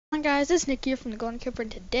on guys, it's Nick here from the Golden Kipper,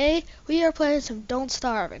 and today we are playing some Don't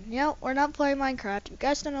Starve. And yeah, we're not playing Minecraft. If you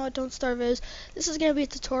guys don't know what Don't Starve is, this is going to be a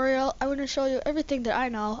tutorial. I'm going to show you everything that I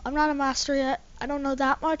know. I'm not a master yet, I don't know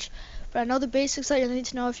that much, but I know the basics that you need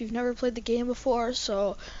to know if you've never played the game before,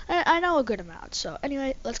 so I know a good amount. So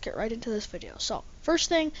anyway, let's get right into this video. So, first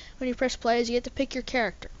thing, when you press play is you get to pick your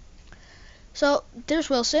character. So,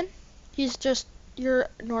 there's Wilson. He's just your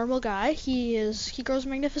normal guy. He grows a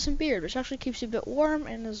magnificent beard, which actually keeps you a bit warm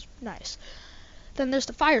and is nice. Then there's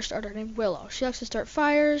the fire starter named Willow. She likes to start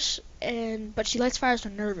fires, but she lights fires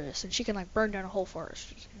when nervous, and she can like burn down a whole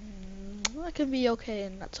forest. That can be okay,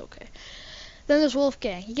 and that's okay. Then there's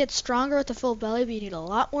Wolfgang. He gets stronger with a full belly, but you need a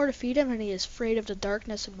lot more to feed him, and he is afraid of the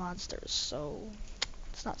darkness and monsters, so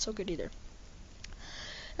it's not so good either.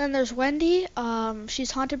 Then there's Wendy.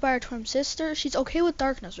 She's haunted by her twin sister. She's okay with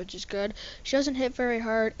darkness, which is good. She doesn't hit very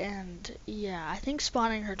hard, and yeah, I think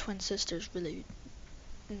spawning her twin sister is really...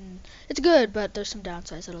 it's good, but there's some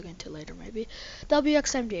downsides that I'll get into later, maybe.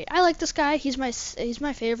 WXMD8. I like this guy. He's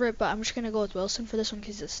my favorite, but I'm just gonna go with Wilson for this one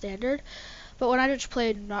because he's a standard. But when I just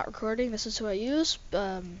played not recording, this is who I use.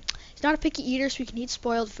 He's not a picky eater, so he can eat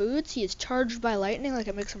spoiled foods. He is charged by lightning, like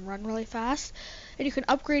it makes him run really fast. And you can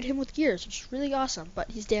upgrade him with gears, which is really awesome,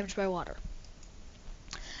 but he's damaged by water.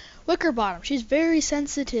 Wickerbottom. She's very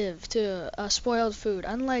sensitive to spoiled food,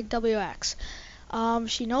 unlike WX.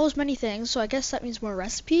 She knows many things, so I guess that means more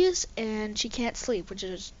recipes, and she can't sleep, which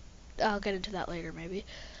is... I'll get into that later, maybe.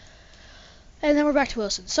 And then we're back to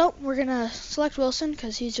Wilson. So, we're gonna select Wilson,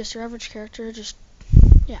 because he's just your average character,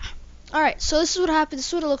 yeah. Alright, so this is what happens, this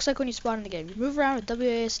is what it looks like when you spawn in the game. You move around with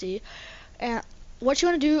WASD, and what you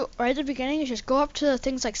want to do right at the beginning is just go up to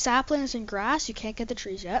things like saplings and grass. You can't get the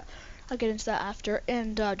trees yet. I'll get into that after,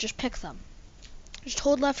 and just pick them. Just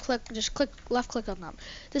hold left click, just click left click on them.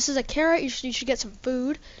 This is a carrot, you should get some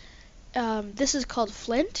food. This is called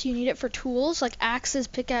flint. You need it for tools like axes,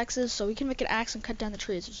 pickaxes, so we can make an axe and cut down the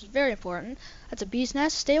trees, which is very important. That's a bee's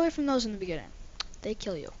nest. Stay away from those in the beginning. They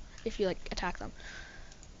kill you if you like attack them.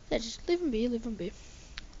 Yeah, just leave them be, leave them be.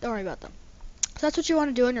 Don't worry about them. So that's what you want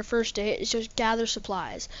to do on your first date, is just gather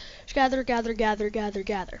supplies. Just gather, gather, gather, gather,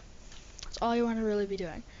 gather. That's all you want to really be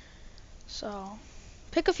doing. So,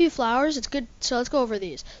 pick a few flowers. It's good. So let's go over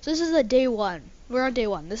these. So this is the day one. We're on day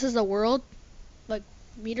one. This is the world, like,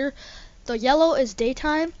 meter. The yellow is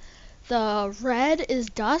daytime. The red is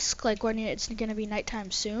dusk, like when it's going to be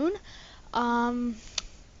nighttime soon.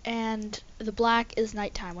 And the black is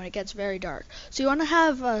nighttime, when it gets very dark. So you want to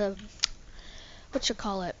have,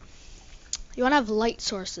 you want to have light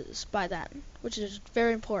sources by then, which is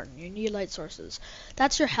very important. You need light sources.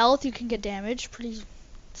 That's your health. You can get damaged. Pretty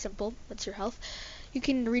simple. That's your health. You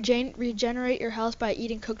can regenerate your health by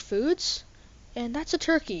eating cooked foods. And that's a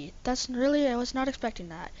turkey. That's really, I was not expecting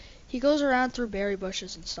that. He goes around through berry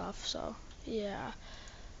bushes and stuff, so yeah.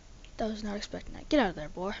 I was not expecting that. Get out of there,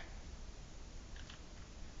 boy.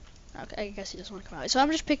 Okay, I guess he doesn't want to come out. So I'm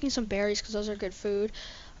just picking some berries because those are good food.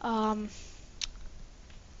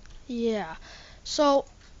 Yeah, so,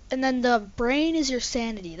 and then the brain is your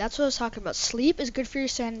sanity. That's what I was talking about. Sleep is good for your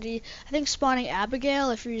sanity. I think spawning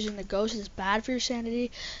Abigail, if you're using the ghost, is bad for your sanity.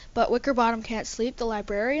 But Wickerbottom can't sleep, the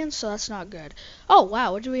librarian, so that's not good. Oh,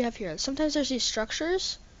 wow, what do we have here? Sometimes there's these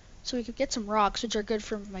structures, so we could get some rocks, which are good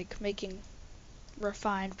for like making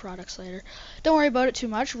refined products later. Don't worry about it too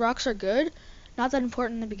much. Rocks are good. Not that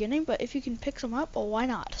important in the beginning, but if you can pick them up, well, why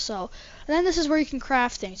not? So, and then this is where you can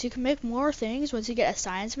craft things. You can make more things once you get a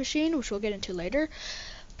science machine, which we'll get into later.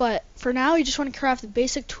 But for now, you just want to craft the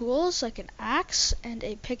basic tools, like an axe and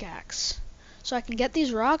a pickaxe. So I can get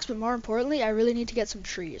these rocks, but more importantly, I really need to get some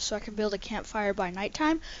trees, so I can build a campfire by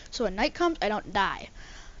nighttime, so when night comes, I don't die.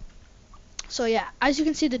 So yeah, as you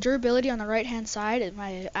can see, the durability on the right-hand side,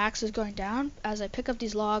 my axe is going down. As I pick up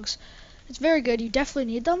these logs, it's very good. You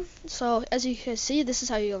definitely need them. So as you can see, this is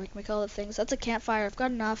how you make all the things. That's a campfire. I've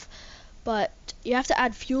got enough, but you have to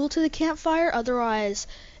add fuel to the campfire. Otherwise,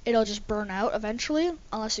 it'll just burn out eventually,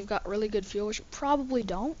 unless you've got really good fuel, which you probably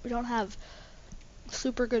don't. We don't have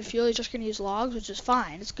super good fuel. You're just gonna use logs, which is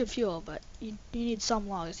fine. It's good fuel, but you need some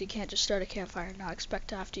logs. You can't just start a campfire and not expect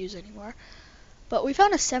to have to use any more. But we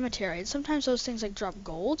found a cemetery, and sometimes those things like drop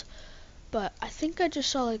gold. But I think I just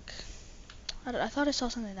saw like. I thought I saw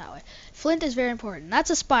something that way. Flint is very important.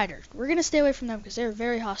 That's a spider. We're going to stay away from them because they're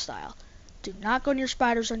very hostile. Do not go near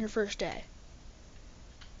spiders on your first day.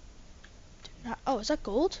 Do not. Oh, is that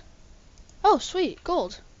gold? Oh, sweet.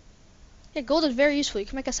 Gold. Yeah, gold is very useful. You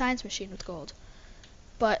can make a science machine with gold.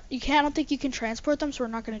 But I don't think you can transport them, so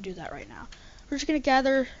we're not going to do that right now. We're just going to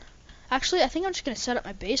gather. Actually, I think I'm just going to set up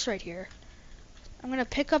my base right here. I'm going to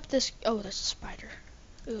pick up this. Oh, there's a spider.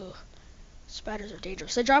 Ooh. Spiders are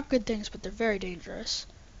dangerous. They drop good things, but they're very dangerous.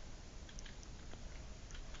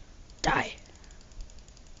 Die.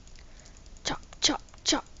 Chop, chop,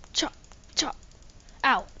 chop, chop, chop.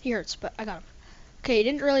 Ow, he hurts, but I got him. Okay, he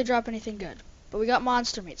didn't really drop anything good, but we got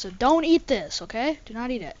monster meat, so don't eat this, okay? Do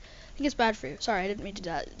not eat it. I think it's bad for you. Sorry, I didn't mean to do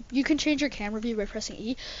that. You can change your camera view by pressing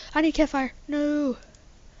E. I need campfire. No.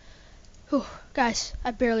 Whew, guys,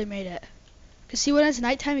 I barely made it. Because see, when it's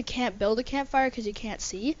nighttime, you can't build a campfire because you can't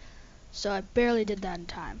see. So I barely did that in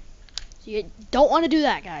time. So you don't want to do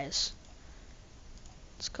that, guys.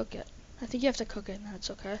 Let's cook it. I think you have to cook it and then it's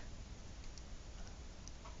okay.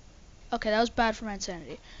 Okay, that was bad for my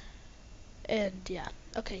insanity. And yeah,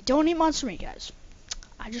 okay, don't eat monster meat, guys.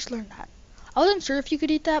 I just learned that. I wasn't sure if you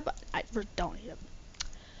could eat that, but don't eat it.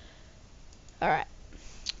 Alright,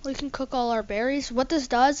 we can cook all our berries. What this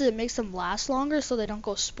does is it makes them last longer so they don't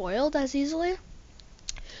go spoiled as easily,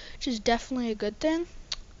 which is definitely a good thing.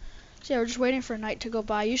 So yeah, we're just waiting for night to go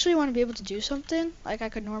by. Usually you want to be able to do something. Like I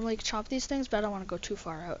could normally chop these things, but I don't want to go too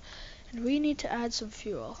far out. And we need to add some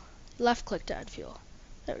fuel. Left click to add fuel.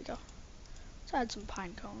 There we go. Let's add some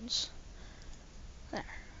pine cones. There.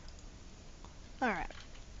 Alright,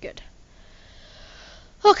 good.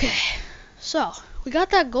 Okay, so we got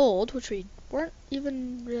that gold, which we weren't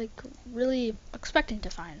even really expecting to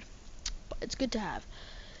find. But it's good to have.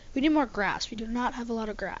 We need more grass. We do not have a lot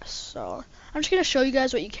of grass. So I'm just going to show you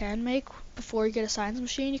guys what you can make before you get a science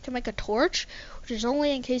machine. You can make a torch, which is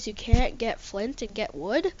only in case you can't get flint and get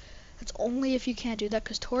wood. That's only if you can't do that,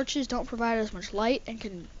 because torches don't provide as much light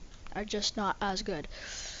and are just not as good.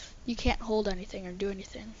 You can't hold anything or do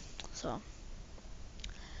anything. So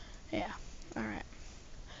yeah, alright.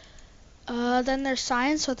 Then there's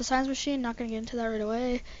science. So with the science machine, not going to get into that right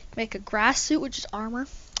away. Make a grass suit, which is armor.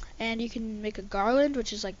 And you can make a garland,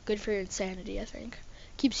 which is like good for your insanity, I think.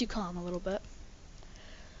 Keeps you calm a little bit.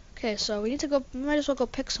 Okay, so we need to go, we might as well go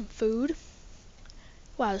pick some food.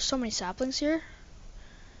 Wow, there's so many saplings here.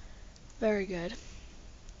 Very good.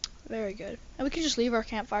 Very good. And we can just leave our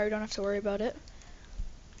campfire, we don't have to worry about it.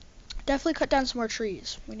 Definitely cut down some more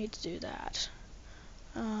trees. We need to do that.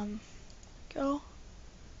 Go.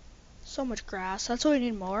 So much grass. That's what we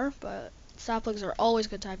need more, but saplings are always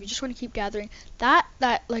good to have. You just want to keep gathering. That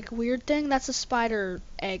like weird thing, that's a spider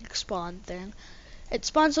egg spawn thing. It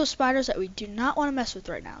spawns those spiders that we do not want to mess with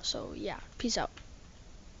right now. So yeah, peace out.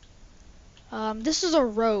 This is a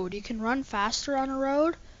road. You can run faster on a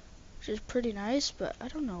road, which is pretty nice, but I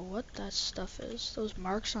don't know what that stuff is. Those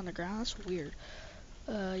marks on the ground, that's weird.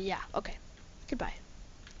 Yeah, okay. Goodbye.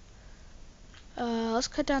 Let's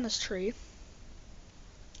cut down this tree.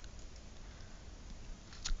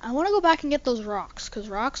 I want to go back and get those rocks, because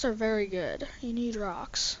rocks are very good. You need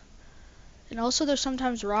rocks. And also there's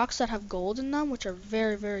sometimes rocks that have gold in them, which are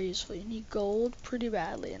very, very useful. You need gold pretty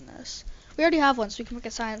badly in this. We already have one, so we can make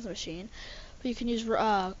a science machine. But you can use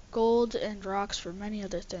gold and rocks for many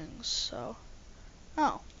other things, so.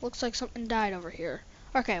 Oh, looks like something died over here.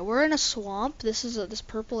 Okay, we're in a swamp. This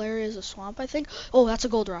purple area is a swamp, I think. Oh, that's a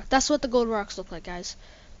gold rock. That's what the gold rocks look like, guys.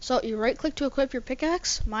 So you right click to equip your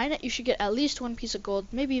pickaxe, mine it, you should get at least one piece of gold,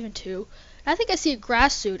 maybe even two. And I think I see a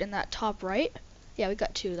grass suit in that top right. Yeah, we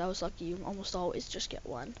got two. That was lucky. You almost always just get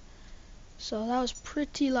one. So that was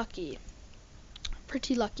pretty lucky.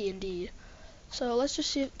 Pretty lucky indeed. So let's just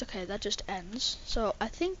see if, okay, that just ends. So I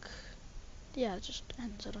think, yeah, it just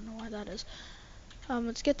ends. I don't know why that is.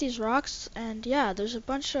 Let's get these rocks, and yeah, there's a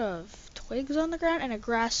bunch of twigs on the ground and a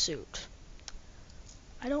grass suit.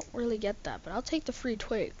 I don't really get that, but I'll take the free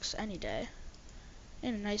twigs any day.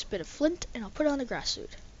 And a nice bit of flint, and I'll put it on the grass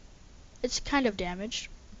suit. It's kind of damaged.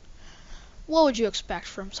 What would you expect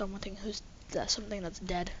from something something that's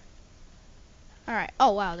dead? Alright,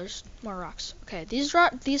 oh wow, there's more rocks. Okay, these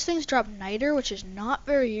things drop niter, which is not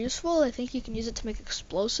very useful. I think you can use it to make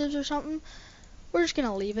explosives or something. We're just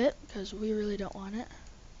gonna leave it, because we really don't want it.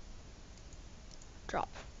 Drop.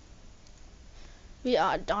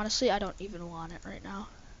 Honestly, I don't even want it right now.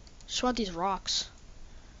 Just want these rocks.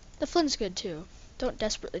 The flint's good too. Don't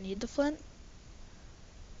desperately need the flint.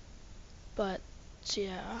 But,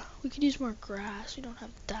 yeah, we could use more grass. We don't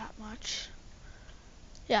have that much.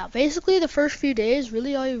 Yeah, basically the first few days,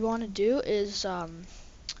 really all you want to do is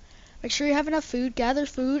make sure you have enough food, gather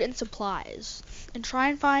food and supplies, and try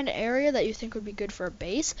and find an area that you think would be good for a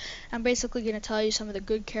base. I'm basically going to tell you some of the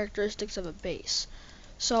good characteristics of a base.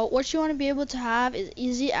 So what you want to be able to have is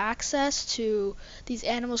easy access to these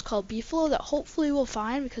animals called beefalo that hopefully we'll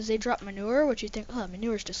find, because they drop manure, which you think, oh,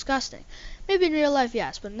 manure is disgusting. Maybe in real life,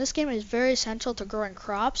 yes, but in this game it is very essential to growing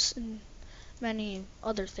crops and many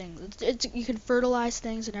other things. You can fertilize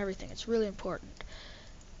things and everything. It's really important.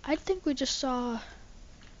 I think we just saw,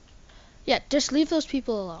 Yeah, just leave those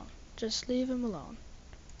people alone. Just leave them alone.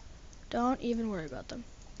 Don't even worry about them.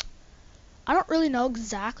 I don't really know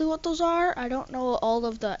exactly what those are. I don't know all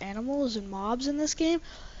of the animals and mobs in this game.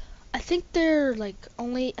 I think they're like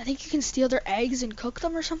I think you can steal their eggs and cook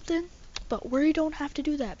them or something. But we don't have to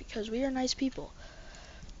do that because we are nice people.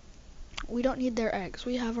 We don't need their eggs.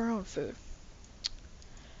 We have our own food.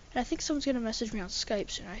 And I think someone's gonna message me on Skype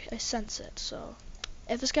soon. I sense it. So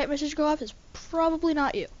if a Skype message go up, it's probably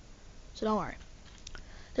not you. So don't worry.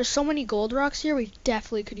 There's so many gold rocks here. We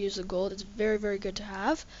definitely could use the gold. It's very, very good to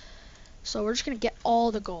have. So we're just gonna get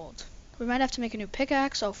all the gold. We might have to make a new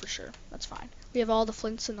pickaxe. Oh, for sure. That's fine. We have all the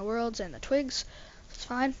flints in the worlds and the twigs. That's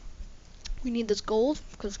fine. We need this gold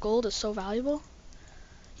because gold is so valuable.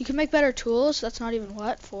 You can make better tools. That's not even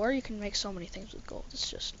what for. You can make so many things with gold. It's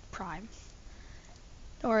just prime.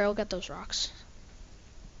 Don't worry, I'll get those rocks.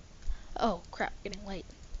 Oh, crap. Getting late.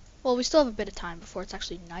 Well, we still have a bit of time before it's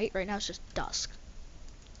actually night. Right now it's just dusk.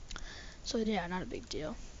 So, yeah, not a big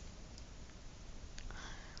deal.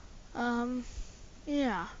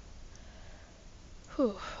 Yeah.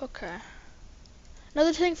 Whew, okay.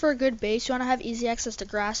 Another thing for a good base, you want to have easy access to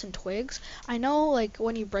grass and twigs. I know, like,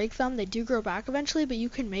 when you break them, they do grow back eventually, but you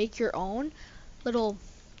can make your own little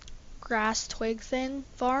grass twig thing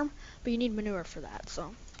farm, but you need manure for that,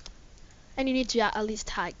 so. And you need to at least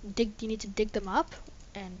you need to dig them up,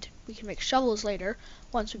 and we can make shovels later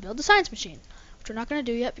once we build the science machine, which we're not going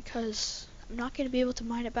to do yet because I'm not going to be able to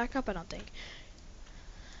mine it back up, I don't think.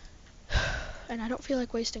 And I don't feel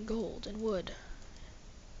like wasting gold and wood.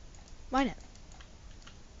 Mine it.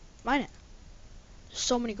 Mine it. There's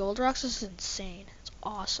so many gold rocks, this is insane. It's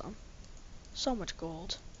awesome. So much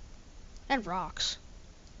gold. And rocks.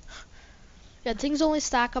 Yeah, things only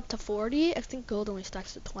stack up to 40. I think gold only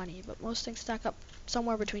stacks to 20, but most things stack up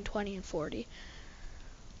somewhere between 20 and 40.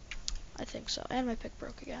 I think so. And my pick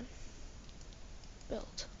broke again.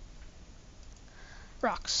 Build.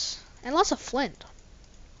 Rocks. And lots of flint.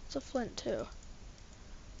 Lots of flint, too.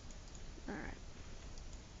 Alright.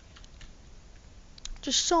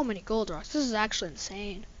 Just so many gold rocks. This is actually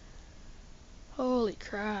insane. Holy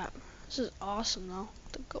crap. This is awesome, though.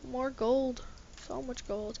 More gold. So much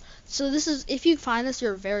gold. So this is, if you find this,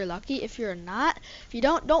 you're very lucky. If you're not, if you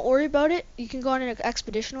don't worry about it. You can go on an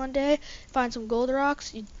expedition one day, find some gold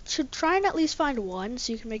rocks. You should try and at least find one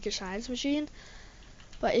so you can make your science machine.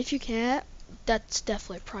 But if you can't, that's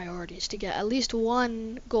definitely priorities to get at least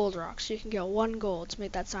one gold rock so you can get one gold to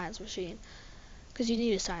make that science machine. Because you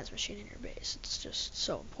need a science machine in your base. It's just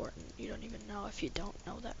so important. You don't even know if you don't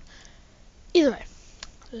know that. Either way,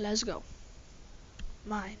 let's go.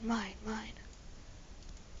 Mine.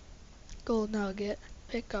 Gold nugget,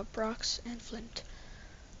 pick up rocks, and flint.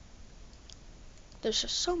 There's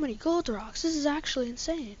just so many gold rocks. This is actually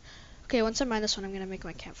insane. Okay, once I mine this one, I'm gonna make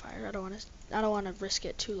my campfire. I don't want to risk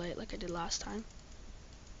it too late like I did last time.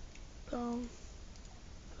 Boom,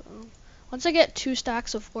 boom. Once I get 2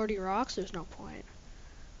 stacks of 40 rocks, there's no point.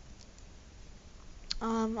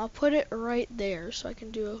 I'll put it right there so I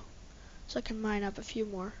can mine up a few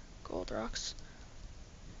more gold rocks.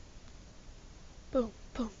 Boom,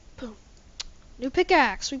 boom, boom. New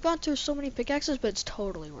pickaxe! We've gone through so many pickaxes, but it's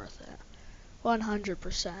totally worth it.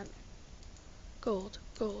 100%. Gold,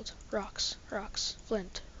 rocks,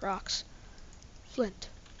 flint, rocks, flint.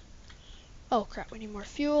 Oh crap, we need more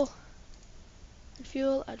fuel.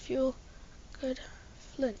 Add fuel. Good.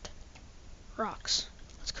 Flint. Rocks.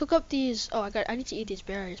 Let's cook up these. Oh, I need to eat these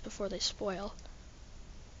berries before they spoil.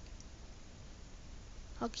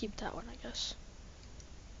 I'll keep that one, I guess.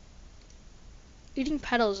 Eating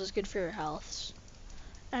petals is good for your health.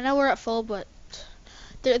 I know we're at full, but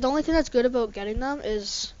the only thing that's good about getting them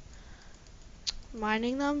is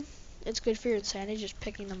mining them. It's good for your insanity, just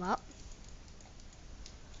picking them up.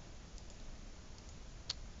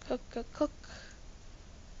 Cook.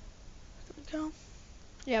 There we go.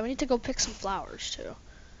 Yeah, we need to go pick some flowers, too.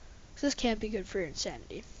 Because this can't be good for your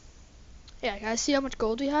insanity. Yeah, guys, see how much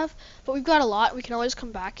gold we have? But we've got a lot. We can always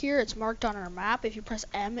come back here. It's marked on our map. If you press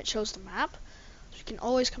M, it shows the map. So we can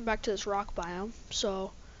always come back to this rock biome.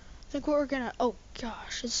 So I think what we're gonna, oh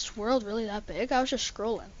gosh, is this world really that big? I was just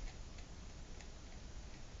scrolling.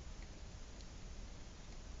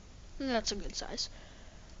 That's a good size.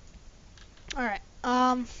 Alright,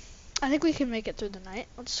 I think we can make it through the night.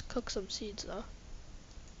 Let's cook some seeds though.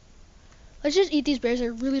 Let's just eat these berries. I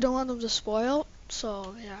really don't want them to spoil.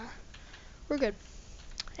 So yeah, we're good.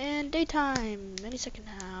 And daytime, any second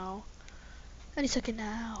now. Any second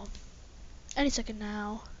now. Any second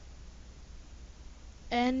now.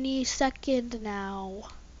 Any second now.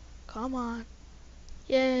 Come on.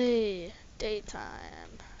 Yay. Daytime.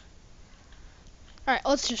 Alright,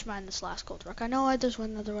 let's just mine this last gold rock. I know there's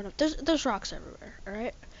one other one up. There's rocks everywhere,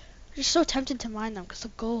 alright? I'm just so tempted to mine them because the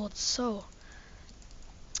gold's so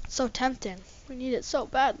tempting. We need it so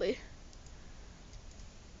badly.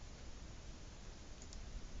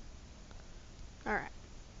 Alright.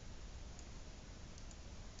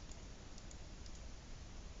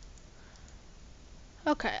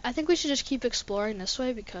 Okay, I think we should just keep exploring this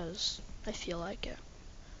way because I feel like it.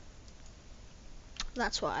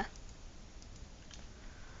 That's why.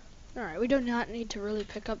 Alright, we do not need to really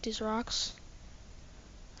pick up these rocks.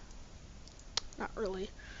 Not really.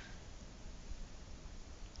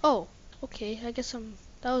 Oh, okay, I guess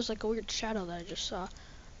that was like a weird shadow that I just saw.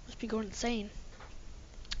 Must be going insane.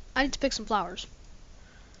 I need to pick some flowers.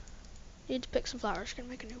 Gonna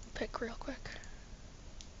make a new pick real quick.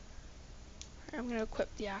 I'm gonna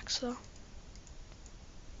equip the axe though.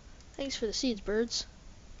 Thanks for the seeds, birds.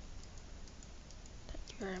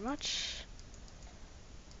 Thank you very much.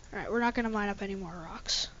 Alright, we're not gonna mine up any more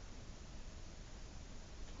rocks.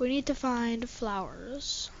 We need to find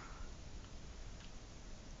flowers.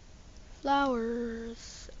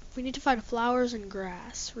 Flowers. We need to find flowers and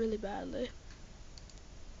grass really badly.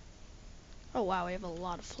 Oh wow, we have a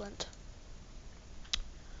lot of flint.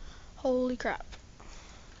 Holy crap.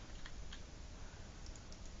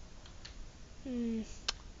 Okay,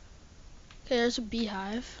 there's a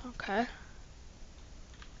beehive. Okay.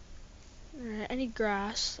 Alright, I need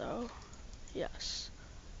grass though. Yes.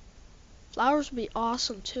 Flowers would be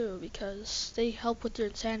awesome too because they help with your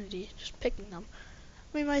insanity, just picking them.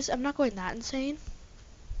 I mean, I'm not going that insane,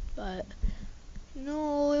 but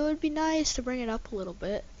no, it would be nice to bring it up a little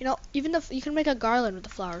bit. You know, even if you can make a garland with the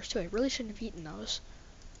flowers too. I really shouldn't have eaten those.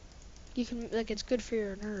 You can, like, it's good for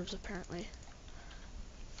your nerves apparently.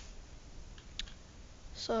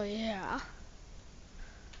 So yeah,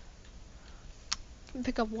 can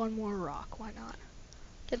pick up one more rock. Why not?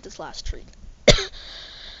 Get this last tree.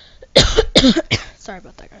 Sorry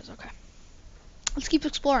about that, guys. Okay, let's keep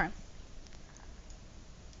exploring.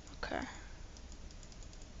 Okay,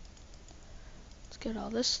 let's get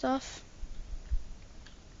all this stuff.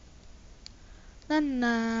 Then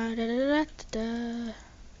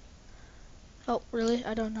oh, really?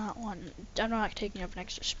 I'm not taking up an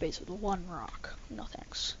extra space with one rock. No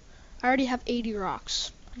thanks. I already have 80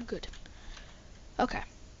 rocks. I'm good. Okay.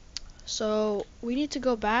 So we need to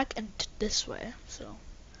go back and this way. So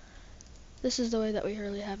this is the way that we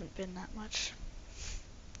really haven't been that much.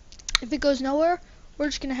 If it goes nowhere, we're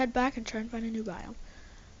just gonna head back and try and find a new biome.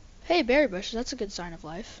 Hey, berry bushes, that's a good sign of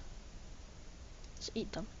life. Let's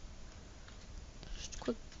eat them. Just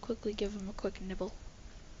quickly give them a quick nibble.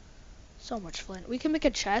 So much flint. We can make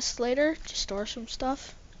a chest later to store some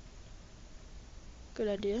stuff. Good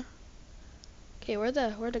idea. Okay, where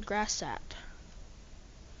the grass at?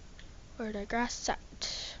 Where the grass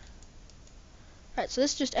at? Alright, so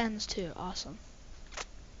this just ends too. Awesome.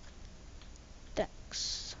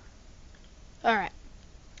 Thanks. Alright.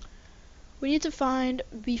 We need to find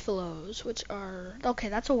beefaloes, which are... Okay,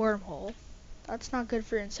 that's a wormhole. That's not good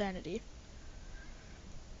for your insanity.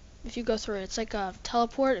 If you go through it, it's like a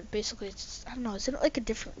teleport. Basically, it's... I don't know, is it like a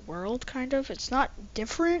different world, kind of? It's not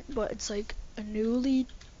different, but it's like a newly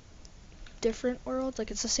different world.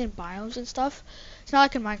 Like, it's the same biomes and stuff. It's not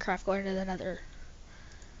like in Minecraft going to the Nether.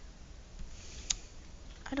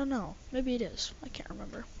 I don't know. Maybe it is. I can't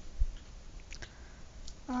remember.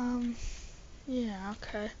 Yeah,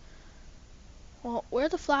 okay. Well, where are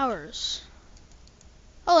the flowers?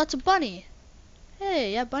 Oh, that's a bunny.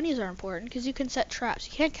 Hey, yeah, bunnies are important because you can set traps.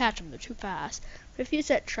 You can't catch them, they're too fast. But if you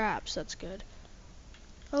set traps, that's good.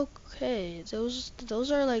 Okay,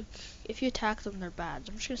 those are like, if you attack them, they're bad.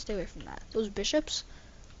 So I'm just gonna stay away from that. Those bishops?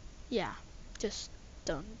 Yeah, just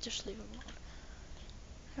leave them alone.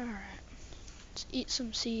 Alright, let's eat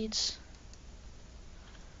some seeds.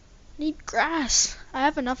 Need grass. I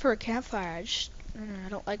have enough for a campfire. I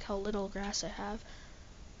don't like how little grass I have.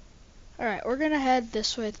 Alright, we're gonna head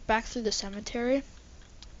this way, back through the cemetery.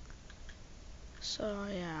 So,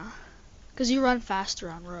 yeah. Because you run faster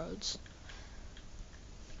on roads.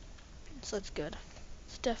 So that's good.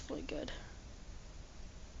 It's definitely good.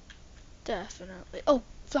 Definitely. Oh,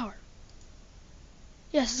 flower.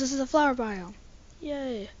 Yes, this is a flower biome.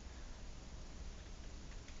 Yay.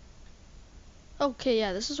 Okay,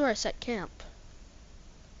 yeah, this is where I set camp.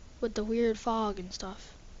 With the weird fog and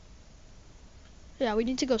stuff. Yeah, we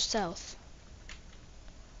need to go south.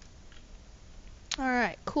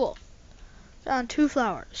 Alright, cool. Found 2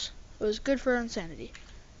 flowers. It was good for our insanity.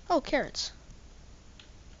 Oh, carrots.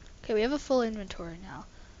 Okay, we have a full inventory now.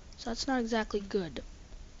 So that's not exactly good.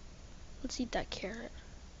 Let's eat that carrot.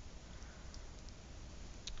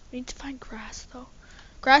 We need to find grass, though.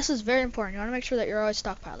 Grass is very important. You want to make sure that you're always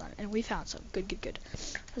stockpiled on it. And we found some. Good, good, good.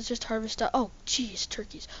 Let's just harvest up. Oh, jeez,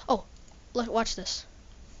 turkeys. Oh, look, watch this.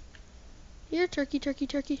 Here, turkey, turkey,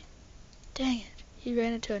 turkey. Dang it. He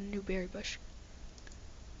ran into a new berry bush.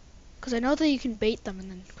 Because I know that you can bait them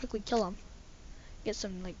and then quickly kill them. Get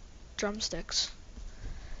some, like, drumsticks.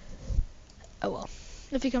 Oh, well.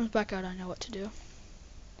 If he comes back out, I know what to do.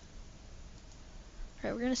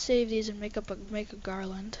 Alright, we're going to save these and make a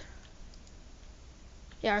garland.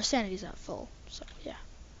 Yeah, our sanity's not full, so yeah.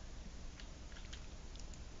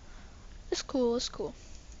 It's cool, it's cool.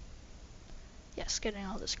 Yes, getting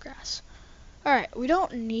all this grass. Alright, you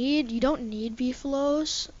don't need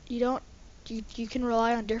beefaloes. You can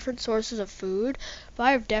rely on different sources of food, but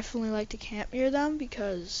I definitely like to camp near them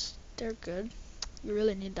because they're good. You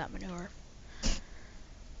really need that manure.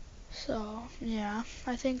 So, yeah,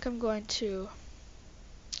 I think I'm going to...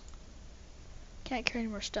 Can't carry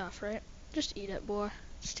any more stuff, right? Just eat it, boy.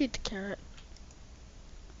 Just eat the carrot.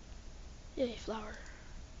 Yay, flour.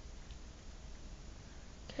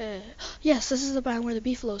 Okay. Yes, this is the biome where the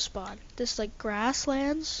beefaloes spawn. This, like,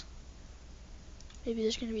 grasslands. Maybe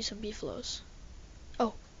there's gonna be some beefaloes.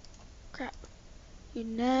 Oh, crap. You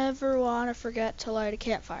never want to forget to light a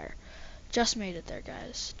campfire. Just made it there,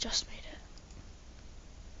 guys. Just made it.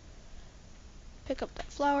 Pick up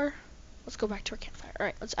that flour. Let's go back to our campfire.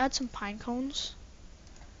 Alright, let's add some pine cones.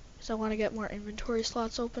 Because I want to get more inventory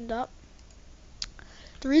slots opened up.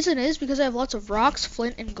 The reason is because I have lots of rocks,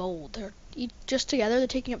 flint, and gold. They're just together, they're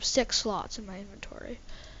taking up 6 slots in my inventory.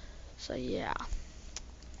 So yeah,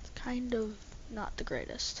 it's kind of not the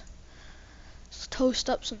greatest. Let's toast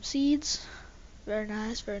up some seeds. Very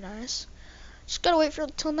nice, very nice. Just gotta wait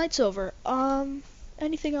till night's over.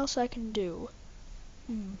 Anything else I can do?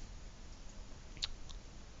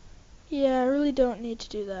 Yeah, I really don't need to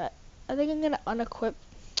do that. I think I'm gonna unequip.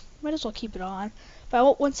 Might as well keep it on.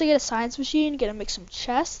 But once I get a science machine, gonna make some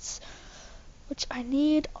chests, which I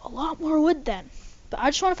need a lot more wood then. But I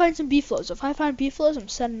just want to find some beefaloes. If I find beefaloes, I'm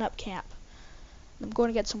setting up camp. I'm going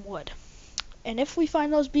to get some wood. And if we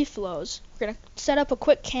find those beefaloes, we're going to set up a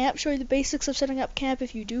quick camp, show you the basics of setting up camp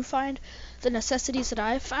if you do find the necessities that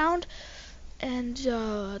I found. And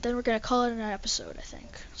then we're going to call it an episode, I think.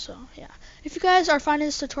 So, yeah. If you guys are finding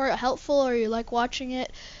this tutorial helpful or you like watching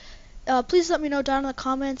it, please let me know down in the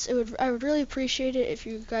comments. I would really appreciate it if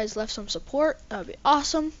you guys left some support. That would be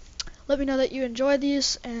awesome. Let me know that you enjoy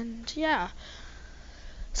these, and yeah.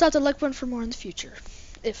 Slap the like button for more in the future.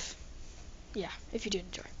 If you do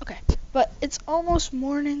enjoy. Okay. But it's almost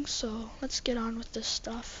morning, so let's get on with this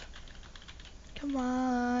stuff. Come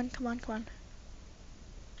on, come on, come on.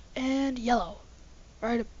 And yellow.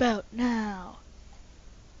 Right about now.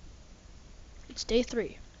 It's day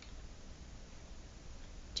 3.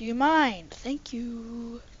 Do you mind? Thank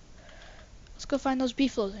you. Let's go find those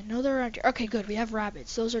beefaloes. I know they're around here. Okay, good. We have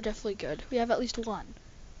rabbits. Those are definitely good. We have at least one.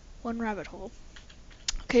 One rabbit hole.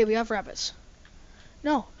 Okay, we have rabbits.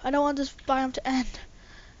 No, I don't want this biome to end.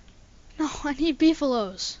 No, I need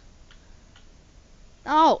beefaloes.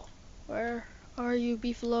 No! Where are you,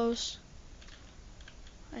 beefaloes?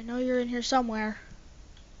 I know you're in here somewhere.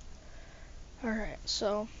 Alright,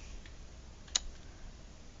 so...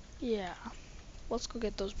 yeah. Let's go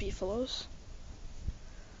get those beefaloes.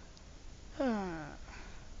 I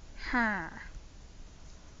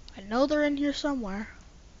know they're in here somewhere.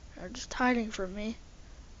 They're just hiding from me.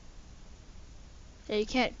 Yeah, you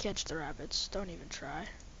can't catch the rabbits. Don't even try.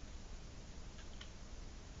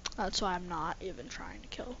 That's why I'm not even trying to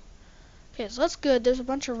kill. Okay, so that's good. There's a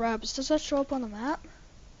bunch of rabbits. Does that show up on the map?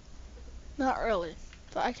 Not really,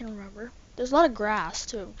 but I can remember. There's a lot of grass,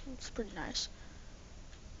 too. It's pretty nice.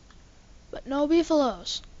 But no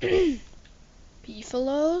beefaloes.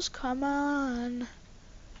 Beefaloes, come on.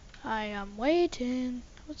 I am waiting.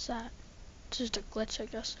 What's that? It's just a glitch, I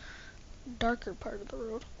guess. Darker part of the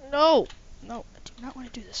road. No! No, I do not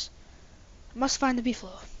want to do this. I must find the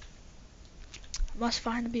beefalo. I must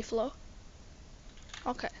find the beefalo.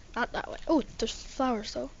 Okay, not that way. Oh, there's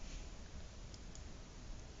flowers, though.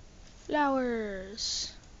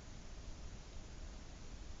 Flowers.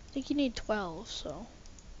 I think you need 12, so.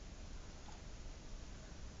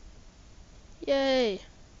 Yay!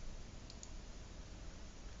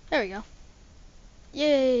 There we go.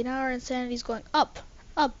 Yay, now our insanity's going up,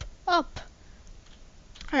 up, up.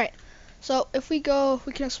 Alright, so if we go,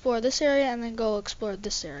 we can explore this area and then go explore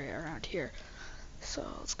this area around here. So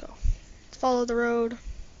let's go. Let's follow the road.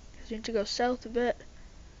 We need to go south a bit.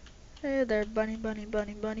 Hey there, bunny, bunny,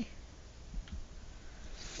 bunny, bunny.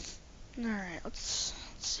 Alright, let's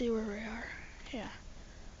see where we are. Yeah.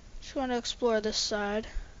 Just want to explore this side.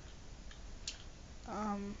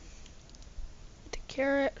 The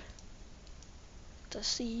carrot, the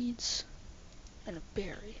seeds, and a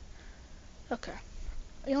berry. Okay.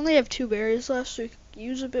 We only have 2 berries left, so we can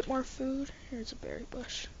use a bit more food. Here's a berry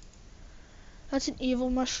bush. That's an evil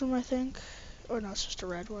mushroom, I think. Or no, it's just a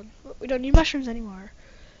red one. But we don't need mushrooms anymore.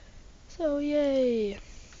 So, yay.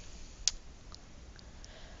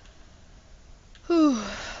 Whew.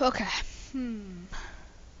 Okay.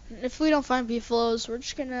 If we don't find beefaloes, we're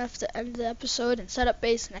just gonna have to end the episode and set up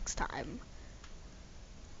base next time.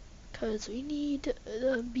 Because we need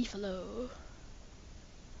the beefalo.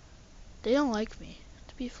 They don't like me.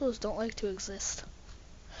 The beefaloes don't like to exist.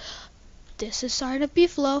 This is sign of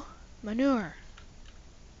beefalo. Manure.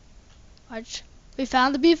 Watch. We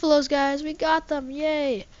found the beefaloes, guys. We got them.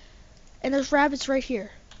 Yay. And there's rabbits right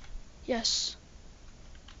here. Yes.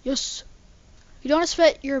 Yes. You don't want to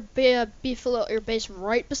set your beefalo, your base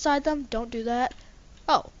right beside them. Don't do that.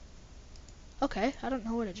 Oh. Okay. I don't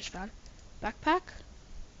know what I just found. Backpack?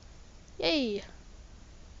 Yay.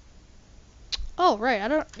 Oh, right. I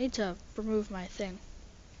don't need to remove my thing.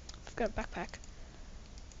 I've got a backpack.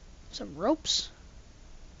 Some ropes.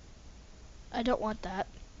 I don't want that.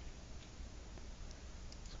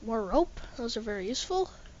 Some more rope. Those are very useful.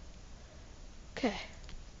 Okay.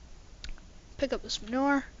 Pick up this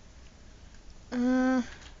manure. There's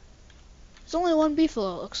only 1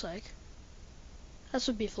 beefalo, it looks like. That's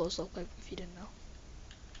what beefaloes look like, if you didn't know.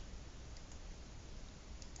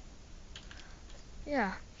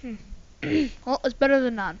 Yeah. Well, it's better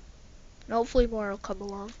than none. And hopefully more will come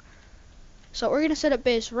along. So we're gonna set up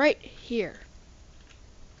base right here.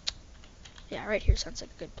 Yeah, right here sounds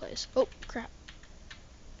like a good place. Oh, crap.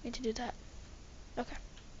 Need to do that. Okay.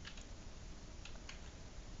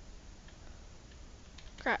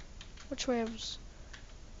 Crap. Which way was...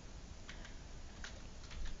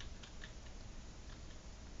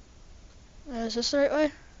 is this the right way?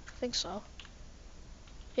 I think so.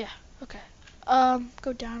 Yeah, okay.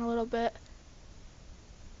 Go down a little bit.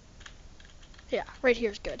 Yeah, right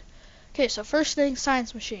here is good. Okay, so first thing,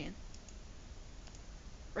 science machine.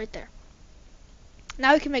 Right there.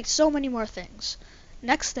 Now we can make so many more things.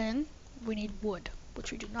 Next thing, we need wood,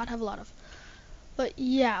 which we do not have a lot of. But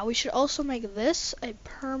yeah, we should also make this a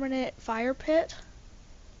permanent fire pit.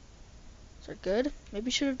 Is that good? Maybe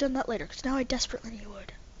we should have done that later, because now I desperately need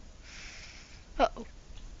wood. Uh-oh.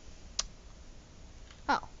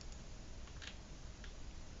 Oh.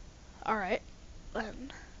 Alright.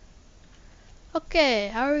 Then. Okay,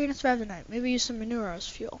 how are we going to survive the night? Maybe use some manure as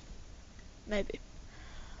fuel. Maybe.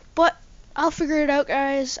 But I'll figure it out,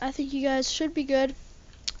 guys. I think you guys should be good.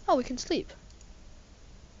 Oh, we can sleep.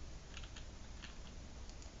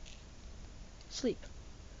 Sleep.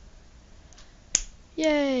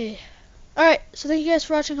 Yay. Alright, so thank you guys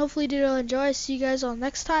for watching. Hopefully you did all enjoy. See you guys all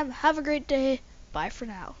next time. Have a great day. Bye for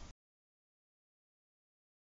now.